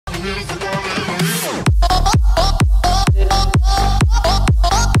Hey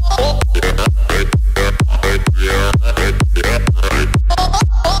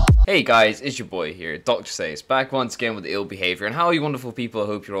guys, it's your boy here, DoctorSayce, back once again with ill behavior, and how are you wonderful people? I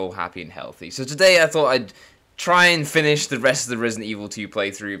hope you're all happy and healthy. So today I thought I'd try and finish the rest of the Resident Evil 2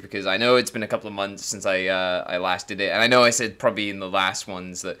 playthrough, because I know it's been a couple of months since I last did it, and I know I said probably in the last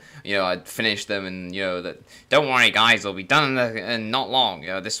ones that, you know, I'd finish them, and, you know, that, don't worry guys, they'll be done in not long, you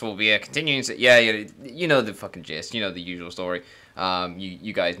know, this will be a continuing, yeah, you know the fucking gist, you know the usual story,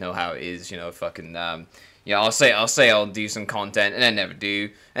 you guys know how it is, you know, fucking, yeah, I'll say I'll do some content, and I never do.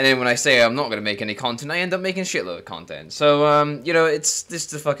 And then when I say I'm not gonna make any content, I end up making a shitload of content. So, you know, it's this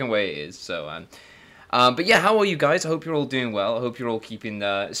the fucking way it is. So, but yeah, how are you guys? I hope you're all doing well. I hope you're all keeping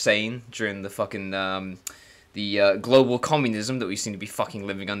sane during the fucking the global communism that we seem to be fucking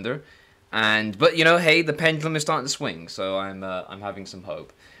living under. But you know, hey, the pendulum is starting to swing, so I'm having some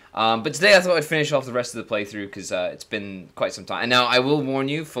hope. But today I thought I'd finish off the rest of the playthrough because it's been quite some time. And now I will warn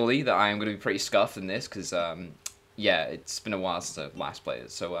you fully that I am going to be pretty scuffed in this because, yeah, it's been a while since I last played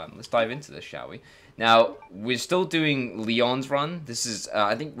it. So let's dive into this, shall we? Now, we're still doing Leon's run. This is,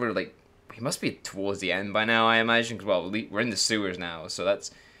 I think we're like, we must be towards the end by now, I imagine. Because, well, we're in the sewers now, so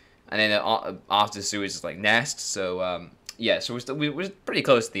that's, and then after the sewers is like Nest. So, yeah, so we're pretty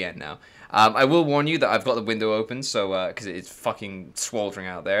close to the end now. I will warn you that I've got the window open, so, because it's fucking sweltering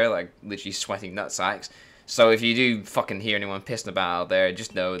out there, like, literally sweating nutsacks. So if you do fucking hear anyone pissing about out there,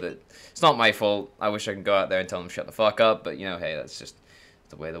 just know that it's not my fault. I wish I could go out there and tell them to shut the fuck up, but, you know, hey, that's just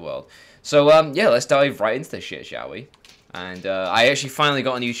the way of the world. So, yeah, let's dive right into this shit, shall we? And, I actually finally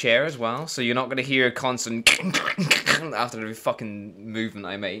got a new chair as well, so you're not gonna hear a constant after every fucking movement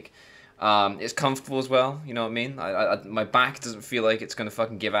I make. It's comfortable as well, you know what I mean? My back doesn't feel like it's gonna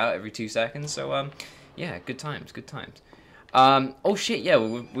fucking give out every 2 seconds, so, yeah, good times, good times. Oh shit, yeah,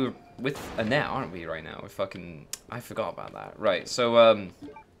 we're with Annette, aren't we, right now? We're fucking, I forgot about that. Right, so,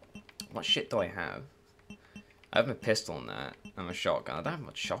 what shit do I have? I have my pistol and that, and my shotgun. I don't have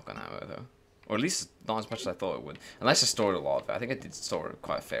much shotgun ammo, though. Or at least not as much as I thought it would. Unless I stored a lot of it. I think I did store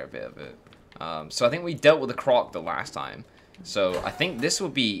quite a fair bit of it. So I think we dealt with the croc the last time. So I think this will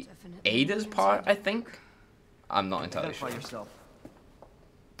be Ada's part, I think. I'm not entirely sure. Yourself.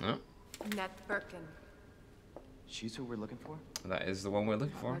 Huh? Annette Birkin. She's who we're looking for? That is the one we're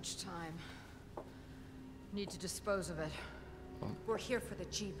looking for. Much time. Need to dispose of it. What? We're here for the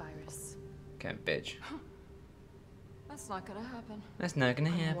G virus. Can't bitch. That's not gonna happen. That's not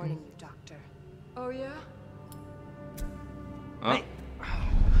gonna I'm happen. warning you, Doctor. Oh yeah? Oh. Hey.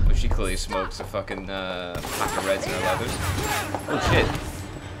 Well, she clearly smokes a fucking pack of reds in her leathers. Oh shit.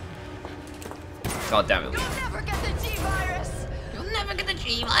 God damn it. You'll never get the G virus! You'll never get the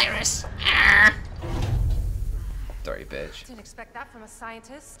G virus. Dirty bitch. Didn't expect that from a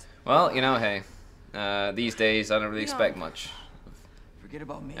scientist. Well, you know, hey. These days I don't really expect much. Forget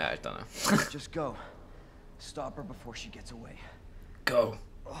about me. Yeah, I don't know. Just go. Stop her before she gets away. Go.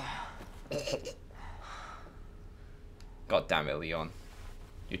 God damn it, Leon.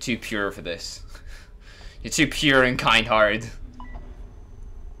 You're too pure for this. You're too pure and kind-hearted.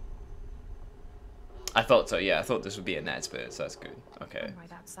 I thought so, yeah. I thought this would be Annette's bit, so that's good. Okay. I'm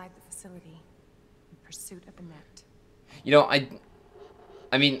right outside the facility in pursuit of Annette. You know,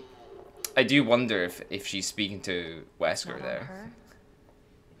 I mean, I do wonder if she's speaking to Wesker Not on there. her.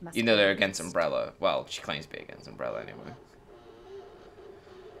 It must You know be they're Annette's. against Umbrella. Well, she claims to be against Umbrella anyway.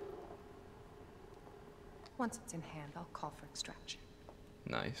 Once it's in hand, I'll call for extraction.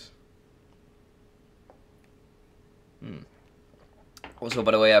 Nice. Also,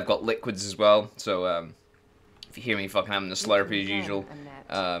 by the way, I've got liquids as well, so if you hear me fucking having the slurpee as usual,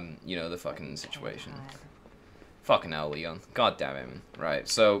 you know the fucking situation. Fucking hell, Leon. God damn it, man. Right,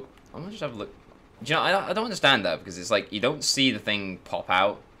 so I'm gonna just have a look. Do you know, I don't understand that, because it's like you don't see the thing pop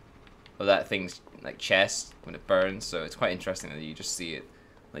out of that thing's like chest when it burns, so it's quite interesting that you just see it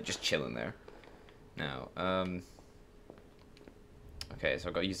like just chilling there. Now, okay, so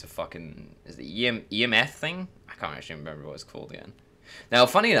I've got to use the fucking, is the EMF thing? I can't actually remember what it's called again. Now,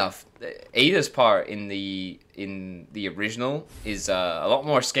 funny enough, Ada's part in the original is a lot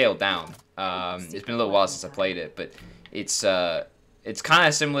more scaled down. It's been a little while since I played it, but it's kind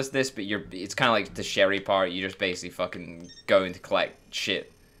of similar to this, but it's kind of like the Sherry part. You just basically fucking going to collect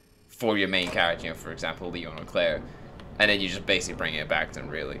shit for your main character, you know, for example, Leon or Claire, and then you just basically bring it back to them,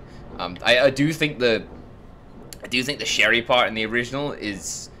 really. I do think the Sherry part in the original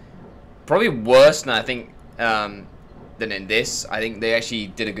is probably worse than I think than in this. I think they actually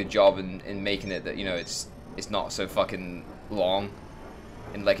did a good job in making it that, you know, it's not so fucking long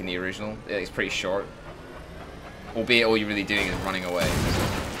in the original. It's pretty short. Albeit all you're really doing is running away.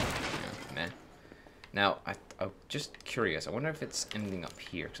 Now, I'm just curious. I wonder if it's anything up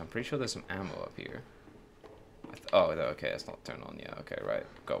here, because I'm pretty sure there's some ammo up here. Oh, okay, it's not turned on yet. Okay, right.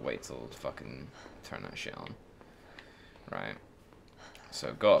 Gotta wait till fucking turn that shit on. Right.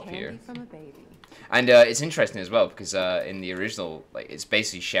 So go up here. From a baby. And it's interesting as well, because in the original, like, it's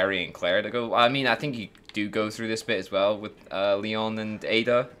basically Sherry and Claire that go. I mean, I think you do go through this bit as well with Leon and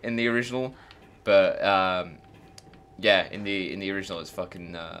Ada in the original, but yeah, in the original it's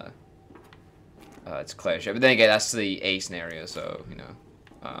fucking it's Claire. But then again, that's the A scenario, so you know,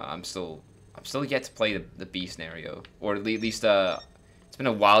 I'm still yet to play the B scenario, or at least it's been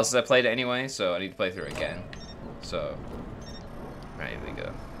a while since I played it anyway, so I need to play through it again. So, right, here we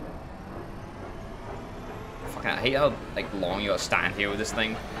go. Fucking, I hate how like long you gotta stand here with this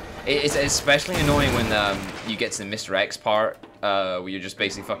thing. It's especially annoying when you get to the Mr. X part, where you're just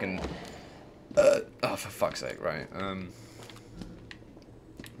basically fucking. Oh, for fuck's sake! Right.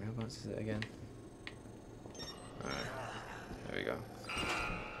 Whereabouts is it again? Alright, there we go.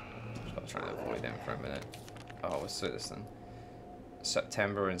 So I was trying to avoid them for a minute. Oh, what's this then?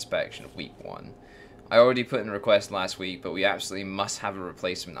 September inspection, week 1. I already put in a request last week, but we absolutely must have a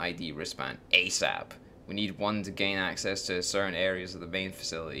replacement ID wristband ASAP. We need one to gain access to certain areas of the main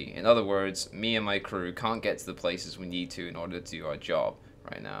facility. In other words, me and my crew can't get to the places we need to in order to do our job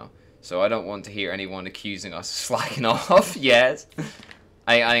right now. So I don't want to hear anyone accusing us of slacking off yet.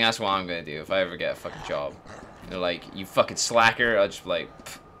 I think that's what I'm gonna do if I ever get a fucking job. They're like, you fucking slacker, I'll just be like,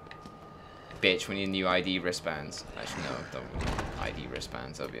 bitch, we need new ID wristbands. Actually, no, don't need ID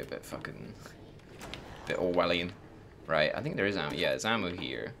wristbands, that'll be a bit fucking, bit Orwellian. Right, I think there is ammo, yeah, there's ammo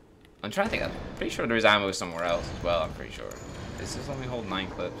here. I'm trying to think, I'm pretty sure there's ammo somewhere else as well, I'm pretty sure. Does this only hold 9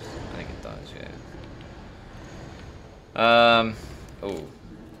 clips? I think it does, yeah. Oh,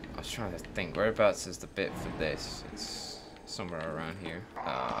 I was trying to think, whereabouts is the bit for this? It's somewhere around here.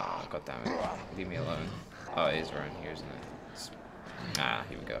 God damn it, leave me alone. Oh, it is around here, isn't it?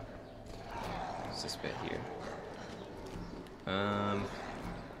 Here we go. What's this bit here?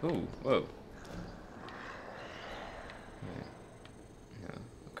 Ooh, whoa. No,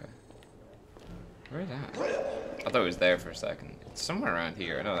 okay. Where is that? I thought it was there for a second. It's somewhere around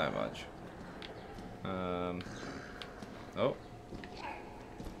here, I know that much. Oh.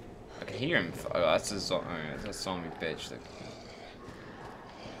 I can hear him. Oh, that's a zombie bitch. That...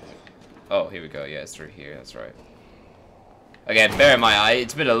 Oh, here we go. Yeah, it's through here. That's right. Again, bear in mind,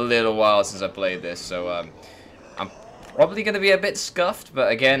 it's been a little while since I played this, so I'm probably gonna be a bit scuffed.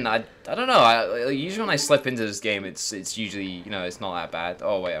 But again, I don't know. Usually when I slip into this game, it's usually, you know, it's not that bad.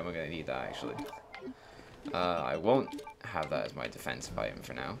 Oh wait, I'm gonna need that actually. I won't have that as my defensive item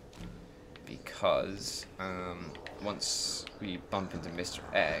for now, because once we bump into Mr.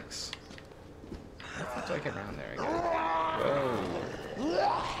 X, how do I get around there again?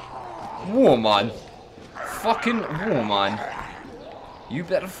 Whoa, woman. Fucking woman. You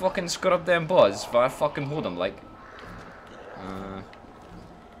better fucking scrub up them buzz if I fucking hold them like.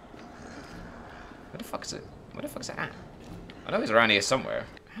 Where the fuck is it? Where the fuck is it at? I know it's around here somewhere.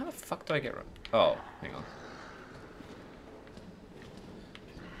 How the fuck do I get around? Oh, hang on.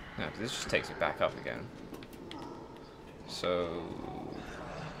 No, this just takes me back up again. So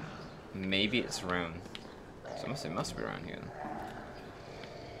maybe it's around. So it must be around here then.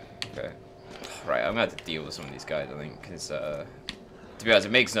 Okay. Right, I'm gonna have to deal with some of these guys, I think, because, to be honest,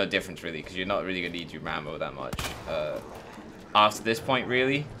 it makes no difference, really, because you're not really gonna need your ammo that much, after this point,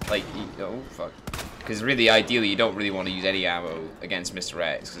 really. Like, oh, fuck. Because, really, ideally, you don't really want to use any ammo against Mr.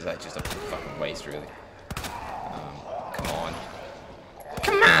 X, because that's just a fucking waste, really. Come on.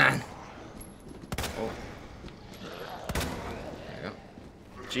 Come on! Oh. There we go.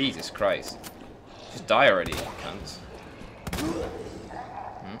 Jesus Christ. Just die already, cunts.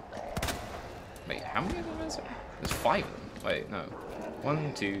 Wait, how many of them is there? There's 5 of them. Wait, no.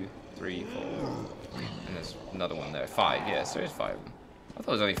 1, 2, 3, 4. And there's another one there. 5, yes, there is 5 of them. I thought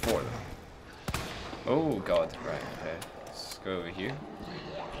there was only 4 of them. Oh god, right, okay. Let's go over here.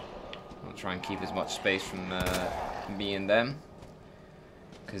 I'll try and keep as much space from me and them.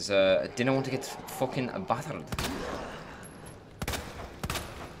 Because I didn't want to get fucking battered.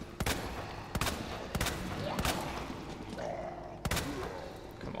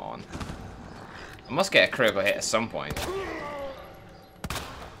 Come on. I must get a critical hit at some point.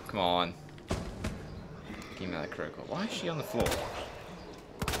 Come on. Give me that critical. Why is she on the floor?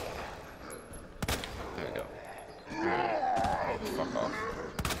 There we go. Fuck off.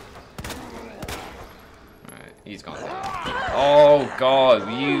 Alright, he's gone down. Oh god,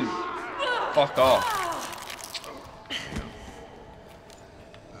 you fuck off.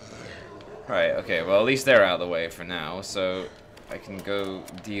 Right, okay, well at least they're out of the way for now, so I can go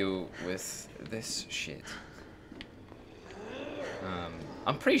deal with this shit.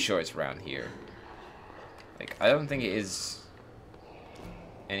 I'm pretty sure it's around here. Like, I don't think it is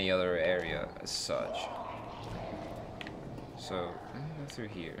any other area as such. So, I'm gonna go through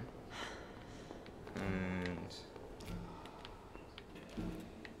here. And...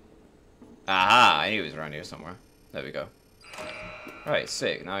 aha! I knew it was around here somewhere. There we go. Right,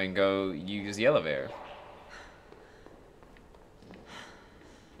 sick. Now I can go use the elevator.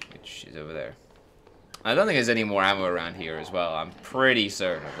 Which is over there. I don't think there's any more ammo around here as well. I'm pretty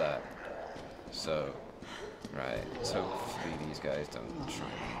certain of that. So, right. So hopefully these guys don't try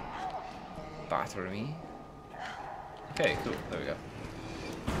and batter me. Okay, cool. There we go.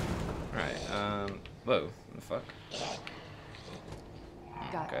 Right. Whoa. What the fuck?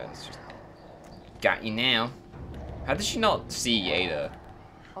 Okay, let's just got you now. How did she not see Ada?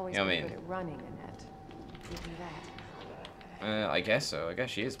 Always You know what I been mean? good at running, Annette. You do that. I guess so. I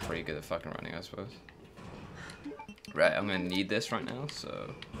guess she is pretty good at fucking running, I suppose. Right, I'm gonna need this right now,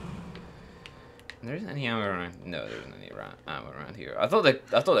 so... There isn't any ammo around... No, there isn't any ammo around here. I thought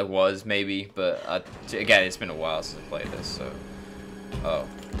there was, maybe, but... again, it's been a while since I played this, so... Oh,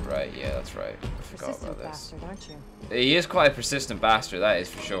 right, yeah, that's right. I forgot Persistent about this. bastard, aren't you? He is quite a persistent bastard, that is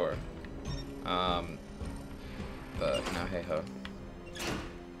for sure. But, no, hey-ho.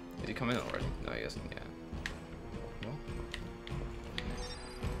 Did he come in already? No, he hasn't yet.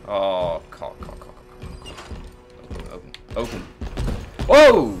 What? Oh, cock. Open.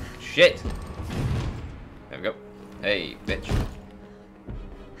 Whoa! Shit! There we go. Hey, bitch.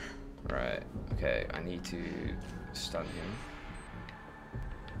 Right. Okay, I need to stun him.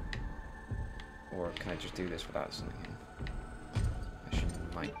 Or can I just do this without stunning him?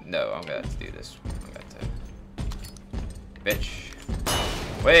 No, I'm gonna have to do this. I'm gonna have to... Bitch.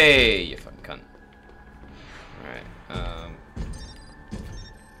 Way, you fucking cunt. Alright,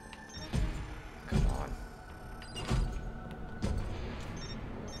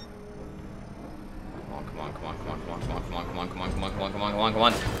 come on. Come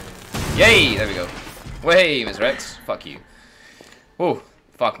on. Yay! There we go. Way, Ms. Rex. Fuck you. Whoa.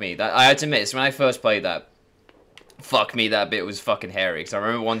 Fuck me. That I had to admit, when I first played that, fuck me, that bit was fucking hairy. Because I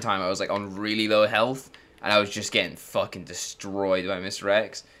remember one time I was like on really low health, and I was just getting fucking destroyed by Mr.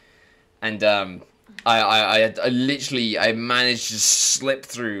 X. And I literally managed to slip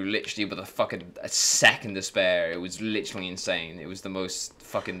through literally with a second to spare. It was literally insane. It was the most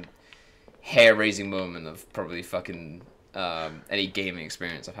fucking hair-raising moment of probably fucking any gaming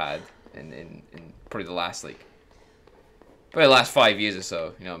experience I've had in probably the last probably the last 5 years or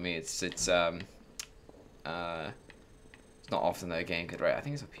so. You know what I mean? It's not often that a game could. Right, I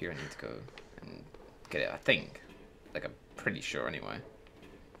think it's up here. I need to go and get it. I think, like, I'm pretty sure anyway.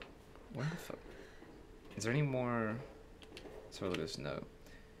 Where the fuck? Is there any more? Let's have a look at this note.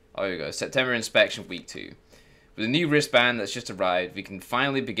 Oh, here we go. September inspection week 2. With a new wristband that's just arrived, we can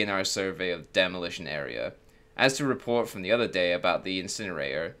finally begin our survey of the demolition area. As to report from the other day about the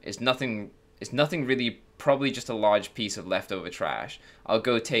incinerator, it's nothing really, probably just a large piece of leftover trash. I'll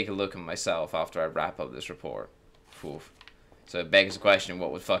go take a look at myself after I wrap up this report. Oof. So it begs the question,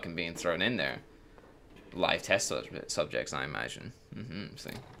 what was fucking being thrown in there? Live test subjects, I imagine.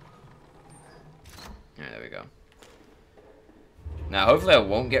 See. Alright, there we go. Now, hopefully I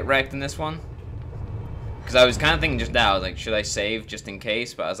won't get wrecked in this one. Because I was kind of thinking just now, like, should I save just in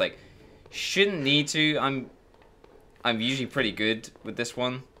case? But I was like, shouldn't need to. I'm usually pretty good with this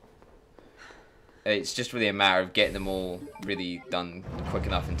one. It's just really a matter of getting them all really done quick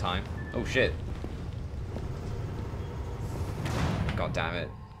enough in time. Oh shit. God damn it.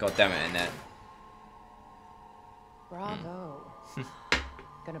 God damn it, Annette. Bravo.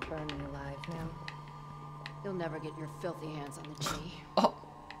 Gonna burn me alive now. You'll never get your filthy hands on the G. Oh.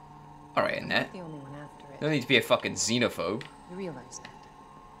 Alright, Annette. I'm the only one after it. You don't need to be a fucking xenophobe. You realize that.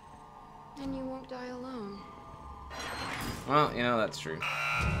 And you won't die alone. Well, you know, that's true.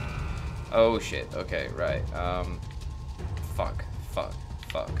 Oh shit, okay, right. Fuck.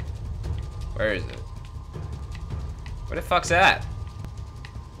 Where is it? Where the fuck's that?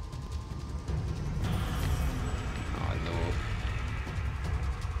 Oh no.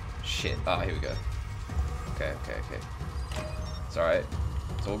 Shit. Oh, here we go. Okay. It's alright.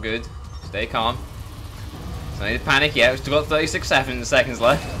 It's all good. Stay calm. There's no need to panic yet. We've still got 36 seconds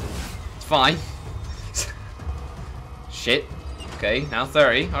left. It's fine. Shit. Okay, now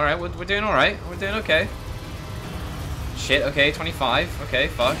 30. Alright, we're doing alright. We're doing okay. Shit, okay, 25. Okay,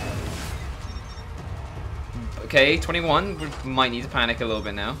 fuck. Okay, 21. We might need to panic a little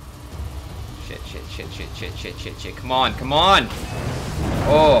bit now. Shit. Come on.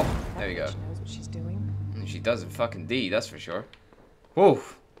 Oh, there we go. She knows what she's doing. She does in fucking D, that's for sure. Whoa.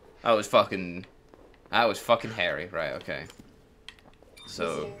 That was fucking hairy. Right, okay. So...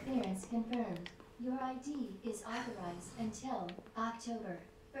 Visitor clearance confirmed. Your ID is authorized until October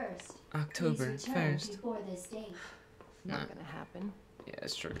 1st. October Please return 1st. before this date. Not gonna happen. Yeah,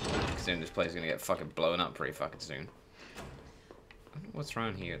 it's true. Soon this place is gonna get fucking blown up pretty fucking soon. I don't know what's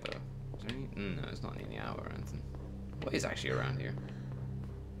around here though. Is there any? No, it's not any hour or anything. What is actually around here?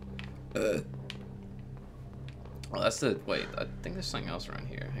 Oh, that's the. Wait, I think there's something else around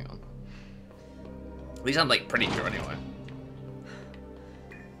here. Hang on. At least I'm like pretty sure anyway.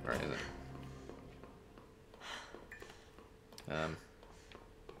 Where is it?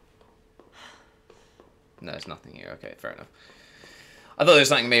 No, there's nothing here. Okay, fair enough. I thought there was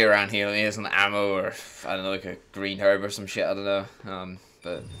something maybe around here. Maybe there's some ammo or, I don't know, like a green herb or some shit. I don't know.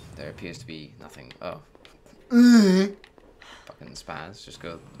 But there appears to be nothing. Oh. Fucking spaz. Just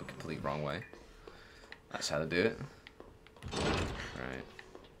go the complete wrong way. That's how to do it. Right.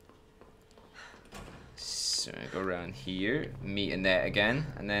 So go around here, meet Annette again,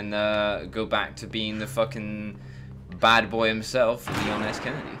 and then go back to being the fucking bad boy himself, Leon S.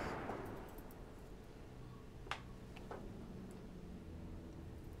 Kennedy.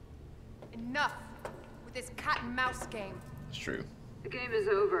 Enough with this cat and mouse game. It's true. The game is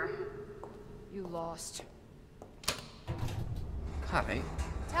over. You lost. Hi.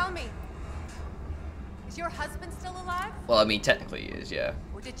 Tell me, is your husband still alive? Well, I mean, technically he is, yeah.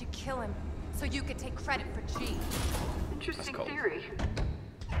 Or did you kill him so you could take credit for G? Interesting cold. theory.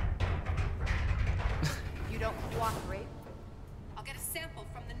 You don't cooperate, I'll get a sample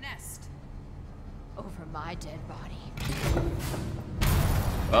from the nest. Over my dead body.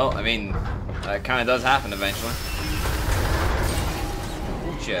 Well, I mean, that kind of does happen eventually.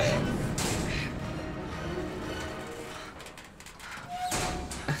 Ooh,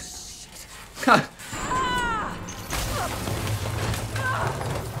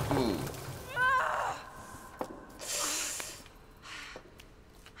 Ooh.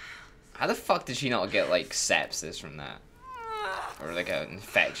 How the fuck did she not get, like, sepsis from that? Or, like, an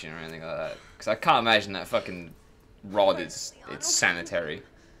infection or anything like that? Because I can't imagine that fucking rod is... It's sanitary.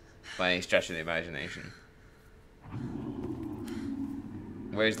 By any stretch of the imagination.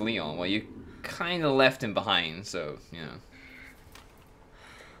 Where's Leon? Well, you kind of left him behind, so, you know.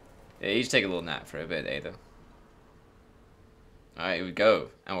 Yeah, you just take a little nap for a bit, Ada. Alright, here we go.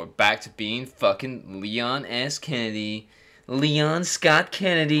 And we're back to being fucking Leon S. Kennedy. Leon Scott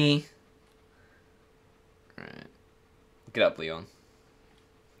Kennedy. Alright. Get up, Leon.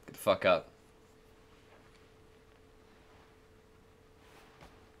 Get the fuck up.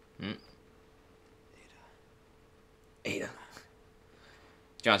 Ada.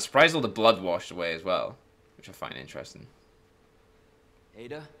 John, surprised all the blood washed away as well, which I find interesting.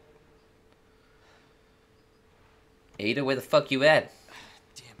 Ada? Ada, where the fuck you at?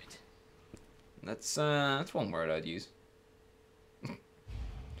 Damn it. That's one word I'd use.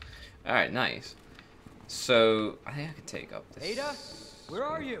 Alright, nice. So, I think I can take up this. Ada? Where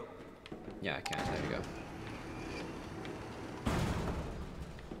are you? Yeah, I can. There we go.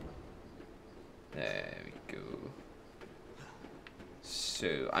 There we go. So,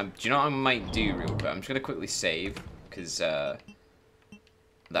 do you know what I might do real quick? I'm just gonna quickly save, because that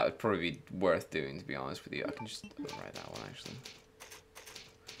would probably be worth doing, to be honest with you. I can just write that one, actually.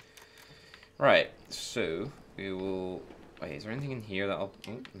 Right, so, we will... Wait, is there anything in here that I'll...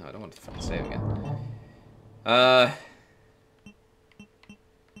 Oh, no, I don't want to fucking save again. I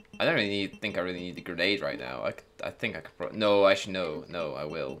don't really think I really need the grenade right now. I think I could no, actually, no, I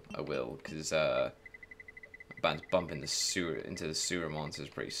will, because, I'm about to bump into the sewer monsters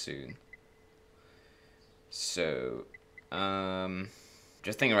pretty soon. So,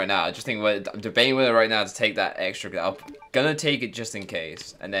 just thinking right now, I'm debating whether right now to take that extra, I'm gonna take it just in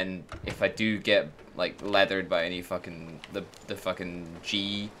case, and then if I do get, like, leathered by any fucking, the fucking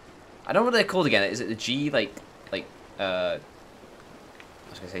G, I don't know what they're called again, is it the G, I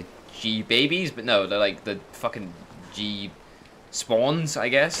was gonna say G babies, but no, they're like the fucking G spawns, I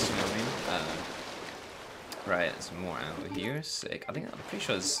guess, you know what I mean? Right, some more ammo here, sick. I'm pretty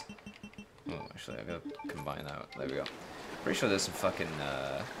sure there's, oh, actually, I'm gonna combine that, there we go. Pretty sure there's some fucking,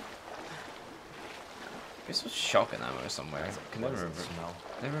 I guess there's shotgun ammo somewhere. I can never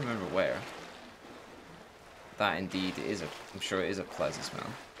remember where. That indeed is I'm sure it is a pleasant smell.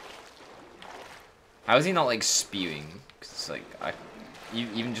 How is he not, like, spewing? Cause it's like,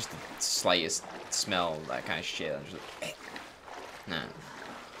 even just the slightest smell, that kind of shit, I'm just like, nah.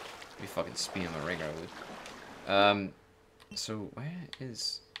 Be fucking spewing my ring, I would. So where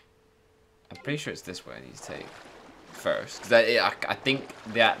is... I'm pretty sure it's this way I need to take first. Cause I think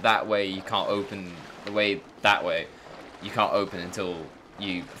that way you can't open the way that way. you can't open until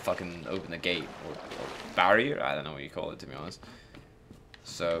you fucking open the gate or barrier. I don't know what you call it, to be honest.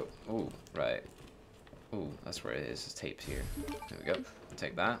 So, ooh, right. Ooh, that's where it is. It's taped here. There we go. I'll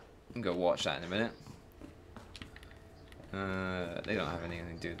take that. I can go watch that in a minute. They don't have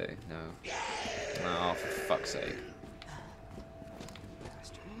anything, do they? No. Oh, for fuck's sake.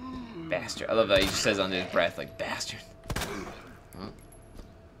 Bastard. I love that he just says under his breath, like, bastard. Oh.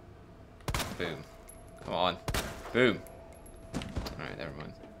 Boom. Come on. Boom. Alright, never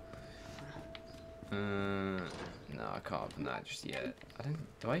mind. No, I can't open that just yet.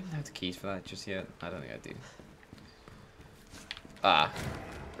 Do I even have the keys for that just yet? I don't think I do. Ah.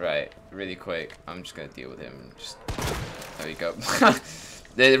 Right. Really quick. I'm just gonna deal with him. Just there we go.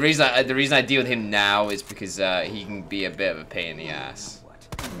 the reason I deal with him now is because he can be a bit of a pain in the ass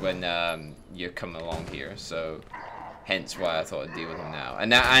when you're coming along here. So hence why I thought I'd deal with him now.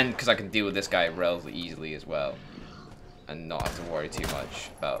 And because I can deal with this guy relatively easily as well, and not have to worry too much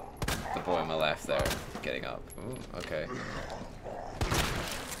about the boy on my left there getting up. Ooh, okay.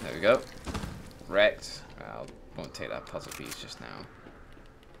 There we go. Wrecked. I won't take that puzzle piece just now.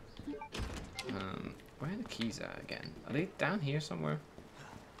 Where are the keys at again? Are they down here somewhere?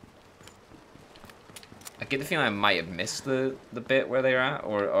 I get the feeling I might have missed the bit where they're at,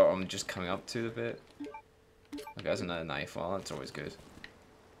 or I'm just coming up to the bit. Okay, there's another knife. Well, that's always good.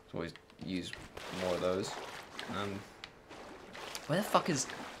 Let's always use more of those. Where the fuck is...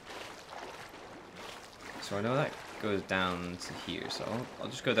 So I know that goes down to here, so I'll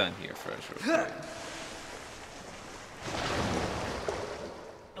just go down here first. Real quick.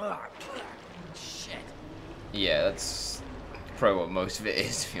 Shit. Yeah, that's probably what most of it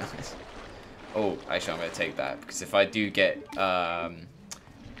is, to be honest. Oh, actually, I'm going to take that, because if I do get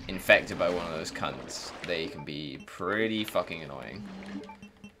infected by one of those cunts, they can be pretty fucking annoying.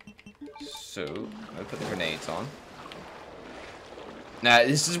 So, I'm going to put the grenades on. Now,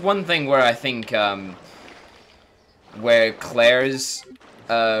 this is one thing where I think, where Claire's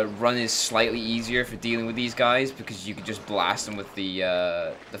run is slightly easier for dealing with these guys, because you could just blast them with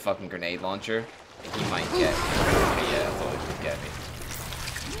the fucking grenade launcher. He might get me. Yeah, I thought he would get me.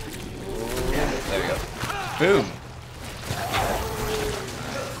 There we go. Boom!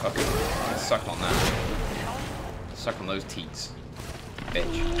 Fucking suck on that. Suck on those teats.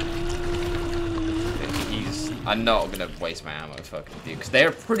 Bitch. I'm not gonna waste my ammo, fucking dude, because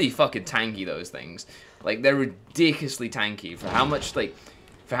they're pretty fucking tanky, those things. Like, they're ridiculously tanky for how much, like,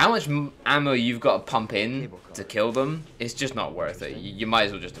 ammo you've got to pump in to kill them. It's just not worth it. You might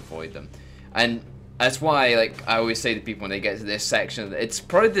as well just avoid them. And that's why, like, I always say to people when they get to this section, it's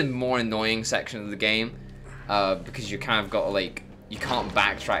probably the more annoying section of the game, because you kind of got to, like, you can't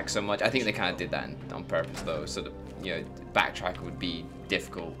backtrack so much. I think they kind of did that on purpose, though, so that, you know, backtrack would be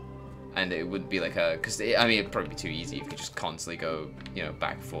difficult. And it would be like a, I mean, it'd probably be too easy if you just constantly go, you know,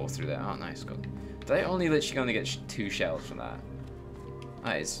 back and forth through there. Oh, nice. Good. Did I only literally get 2 shells from that?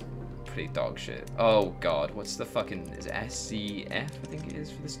 That is pretty dog shit. Oh, God. What's the fucking, is it SCF, I think it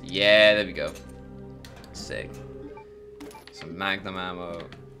is for this? Yeah, there we go. Sick. Some Magnum ammo.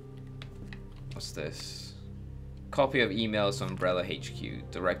 What's this? Copy of emails from Umbrella HQ,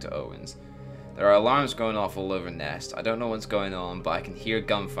 Director Owens. There are alarms going off all over Nest. I don't know what's going on, but I can hear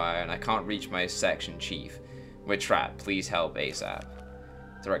gunfire and I can't reach my section chief. We're trapped. Please help ASAP.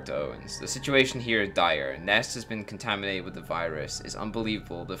 Director Owens. The situation here is dire. Nest has been contaminated with the virus. It's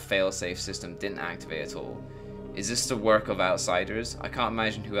unbelievable the failsafe system didn't activate at all. Is this the work of outsiders? I can't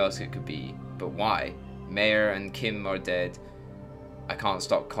imagine who else it could be. But why? Mayor and Kim are dead. I can't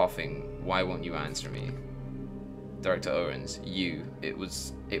stop coughing. Why won't you answer me? Director Owens. You. It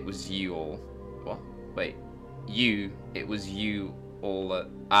was you all. What? Wait. You. It was you all.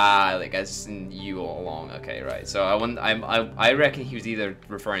 Like as in you all along. Okay, right. So I reckon he was either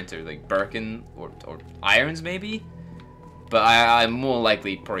referring to like Birkin or Irons maybe, but I'm more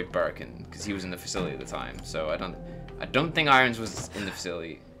likely probably Birkin because he was in the facility at the time. So I don't think Irons was in the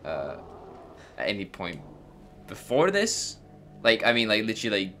facility at any point before this. Like I mean like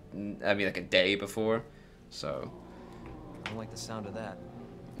literally like a day before. So. I don't like the sound of that.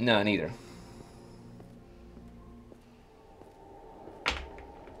 No, neither.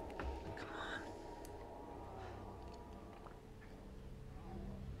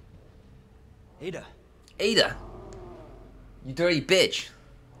 Ada. Ada! You dirty bitch.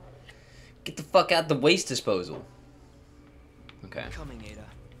 Get the fuck out the waste disposal. Okay. Coming, Ada.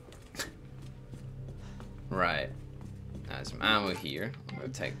 Right. There's some ammo here. I'm gonna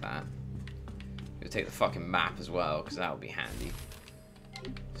take that. I'm gonna take the fucking map as well, because that would be handy.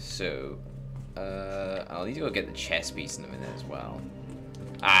 So, I'll need to go get the chest piece in a minute as well.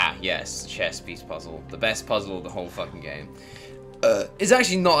 Ah, yes, chess piece puzzle. The best puzzle of the whole fucking game. It's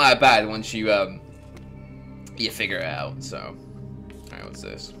actually not that bad once you figure it out, so. Alright, what's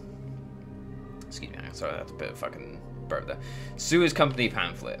this? Excuse me, sorry, that's a bit of fucking burp there. Suez Company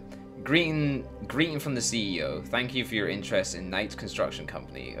pamphlet. Greeting from the CEO. Thank you for your interest in Knight's Construction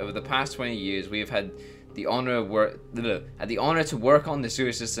Company. Over the past 20 years, we have had the honor to work on the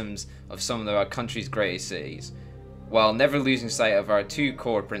sewer systems of some of our country's greatest cities, while never losing sight of our two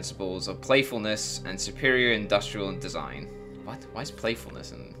core principles of playfulness and superior industrial design. What? Why is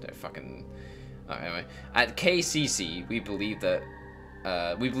playfulness in their fucking... Oh, anyway. At KCC, we believe that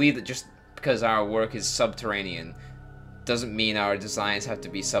just because our work is subterranean doesn't mean our designs have to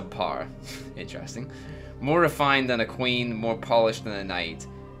be subpar. Interesting. More refined than a queen, more polished than a knight,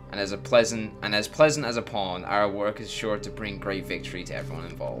 and as pleasant as a pawn, our work is sure to bring great victory to everyone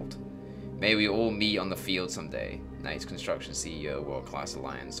involved. May we all meet on the field someday. Knight's Construction CEO, World Class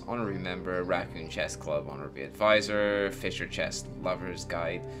Alliance, Honorary Member, Raccoon Chess Club, Honorary Advisor, Fisher Chess Lovers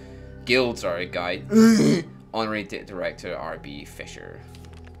Guide, Guide, Honorary Director, RB Fisher.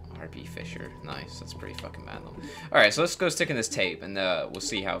 RB Fisher, nice, that's pretty fucking random. Alright, so let's go stick in this tape, and we'll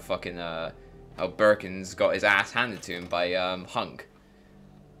see how fucking, how Birkin's got his ass handed to him by, Hunk.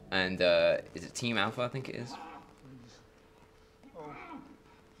 And, is it Team Alpha, I think it is? Oh,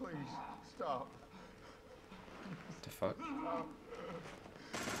 please, stop. What the fuck? No.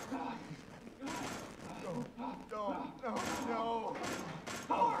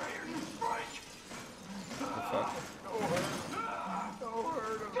 Power here, you freak! What the fuck? Don't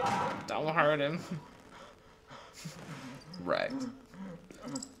hurt him. Don't hurt him. Wrecked.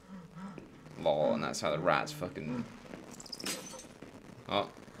 Lol, and that's how the rats fucking... Oh.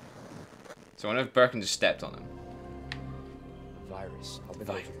 So I wonder if Birkin just stepped on him. Virus. How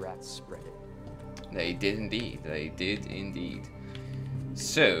those rats spread it. They did indeed. They did indeed.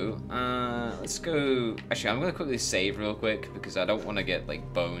 So, let's go... Actually, I'm going to quickly save real quick because I don't want to get,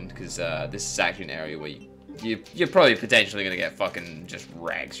 like, boned because this is actually an area where you're probably potentially going to get fucking just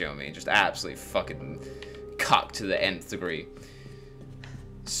rags, you know what I mean? Just absolutely fucking cucked to the nth degree.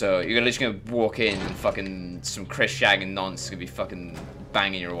 So, you're just going to walk in and fucking some Chris shagging nonsense is going to be fucking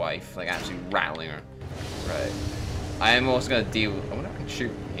banging your wife, like absolutely rattling her. Right. I am also going to deal with... I wonder if I can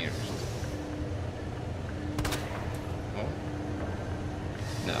shoot from here. Oh.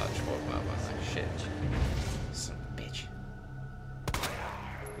 No, I'll just walk him up. I'm like, shit. Son of a bitch.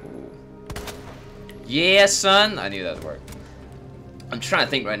 Ooh. Yeah, son! I knew that would work. I'm trying to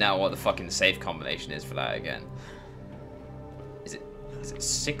think right now what the fucking safe combination is for that again. Is it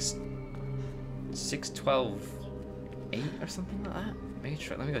 6, 12, 8 or something like that?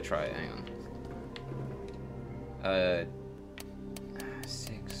 Let me go try it, hang on.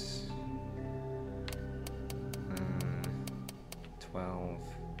 6, 12,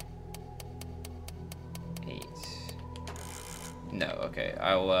 8. No, okay.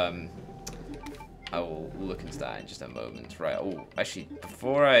 I will look into that in just a moment. Right, oh, actually,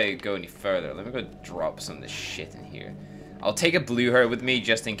 before I go any further, let me go drop some of this shit in here. I'll take a blue heart with me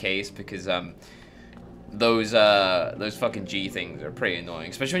just in case, because those fucking G things are pretty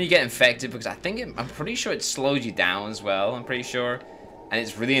annoying, especially when you get infected. Because I'm pretty sure it slows you down as well. I'm pretty sure, and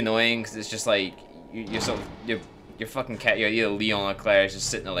it's really annoying because it's just like you're fucking cat. You're either Leon or Claire is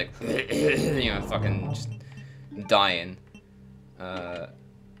just sitting there like you know, fucking just dying.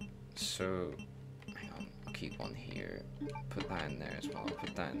 So hang on, I'll keep one here. Put that in there as well.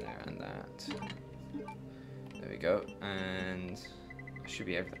 Put that in there and that. There we go, and I should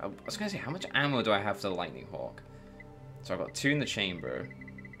be everything. I was gonna say, how much ammo do I have for the Lightning Hawk? So I've got 2 in the chamber,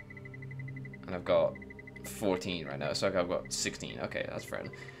 and I've got 14 right now, so I've got 16. Okay, that's fair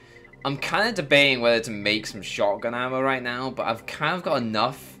enough. I'm kind of debating whether to make some shotgun ammo right now, but I've kind of got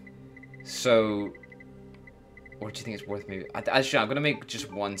enough, so... What do you think it's worth maybe? Actually, I'm gonna make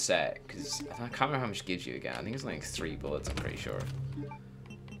just 1 set, because I can't remember how much it gives you again. I think it's like 3 bullets, I'm pretty sure.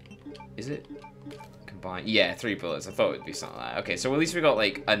 Is it? Yeah, 3 bullets. I thought it would be something like that. Okay, so at least we got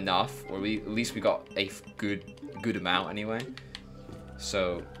like enough, or at least we got a good amount anyway.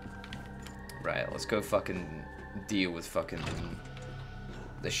 So, right, let's go fucking deal with fucking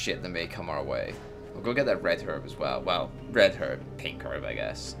the shit that may come our way. We'll go get that red herb as well. Well, red herb, pink herb, I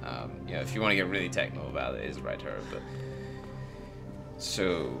guess. You know, if you want to get really technical about it, it is red herb. But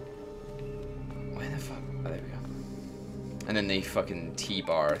so, where the fuck? Oh, there we go. And then the fucking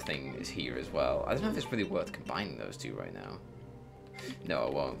T-bar thing is here as well. I don't know if it's really worth combining those two right now. No, I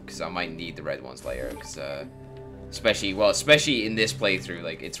won't, because I might need the red ones later. Because especially in this playthrough,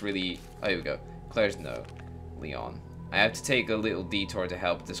 like it's really. Oh, here we go. Claire's no. Leon. I have to take a little detour to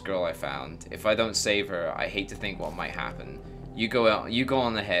help this girl I found. If I don't save her, I hate to think what might happen. You go out. You go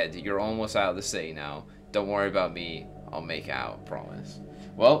on ahead. You're almost out of the city now. Don't worry about me. I'll make it out. Promise.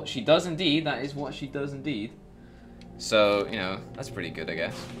 Well, she does indeed. That is what she does indeed. So, you know, that's pretty good, I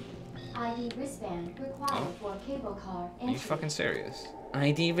guess. ID wristband required for cable car entry. Are you fucking serious?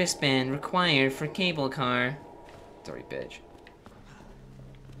 ID wristband required for cable car. Sorry, bitch.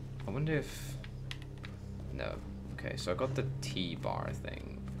 I wonder if... No. Okay, so I got the T-bar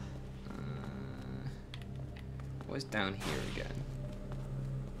thing. What's down here again?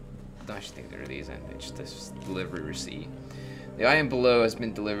 I don't actually think there really is anything. Just this delivery receipt. The item below has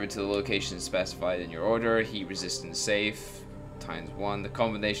been delivered to the location specified in your order. Heat resistant safe ×1. The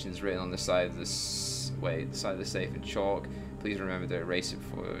combination is written on the side of this. Wait, the side of the safe in chalk. Please remember to erase it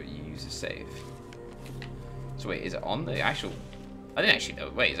before you use the safe. So wait, is it on the actual? I didn't actually know.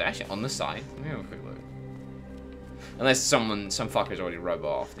 Wait, is it actually on the side? Let me have a quick look. Unless some fucker's already rubbed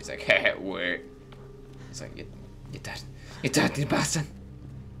off. He's like, hey, wait. He's like, you're dead, you bastard.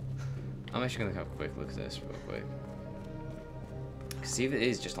 I'm actually gonna have a quick look at this real quick. See if it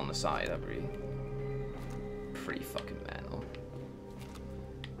is just on the side. That'd be pretty fucking mental.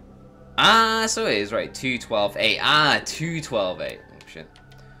 Ah, so it is right. 212.8. Ah, 212.8. Oh shit.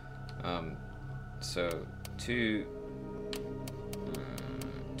 So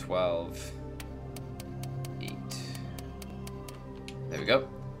 212.8. There we go.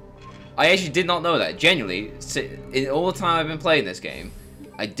 I actually did not know that. Genuinely, in all the time I've been playing this game,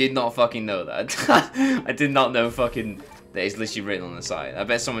 I did not fucking know that. I did not know fucking that it's literally written on the side. I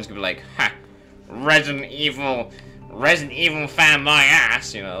bet someone's gonna be like, ha, Resident Evil fan my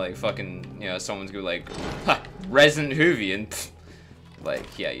ass. You know, like fucking, you know, someone's gonna be like, ha, Resident Hoovian.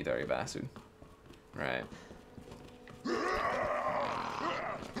 Like, yeah, you dirty bastard. Right.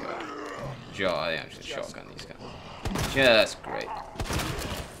 Joe, I think I'm just shotgun these guys. Yeah, that's great.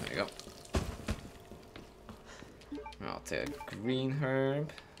 There you go. I'll take a green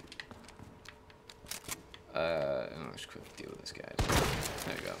herb. I'll just quickly deal with this guy.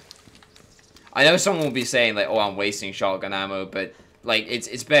 There we go. I know someone will be saying like, "Oh, I'm wasting shotgun ammo," but like,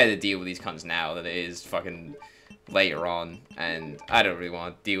 it's better to deal with these cunts now than it is fucking later on. And I don't really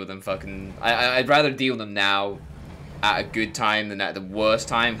want to deal with them fucking. I'd rather deal with them now at a good time than at the worst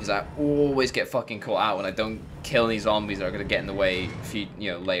time, because I always get fucking caught out when I don't kill any zombies that are gonna get in the way,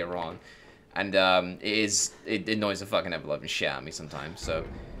 you know, later on. And it annoys the fucking ever-loving shit out of me sometimes. So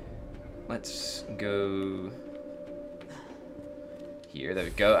let's go here. There we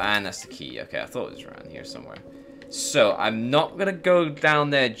go. And that's the key. Okay, I thought it was around here somewhere. So I'm not gonna go down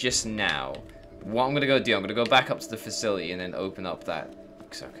there just now. What I'm gonna go do, I'm gonna go back up to the facility and then open up that.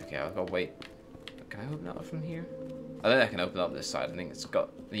 Okay, I'll go wait. Can I open it up from here? I don't think I can open up this side. I think it's got.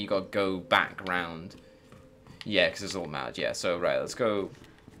 You gotta go back round. Yeah, because it's all mad. Yeah. So right, let's go.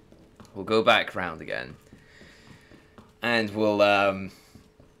 We'll go back round again, and we'll go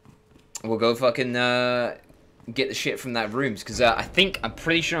fucking get the shit from that rooms, because I'm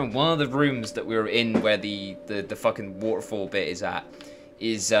pretty sure in one of the rooms that we were in where the fucking waterfall bit is at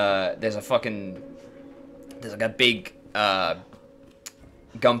is there's like a big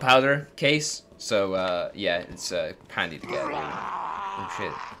gunpowder case. So yeah, it's handy to get. Oh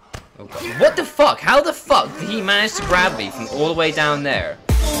shit! Oh god! What the fuck? How the fuck did he manage to grab me from all the way down there?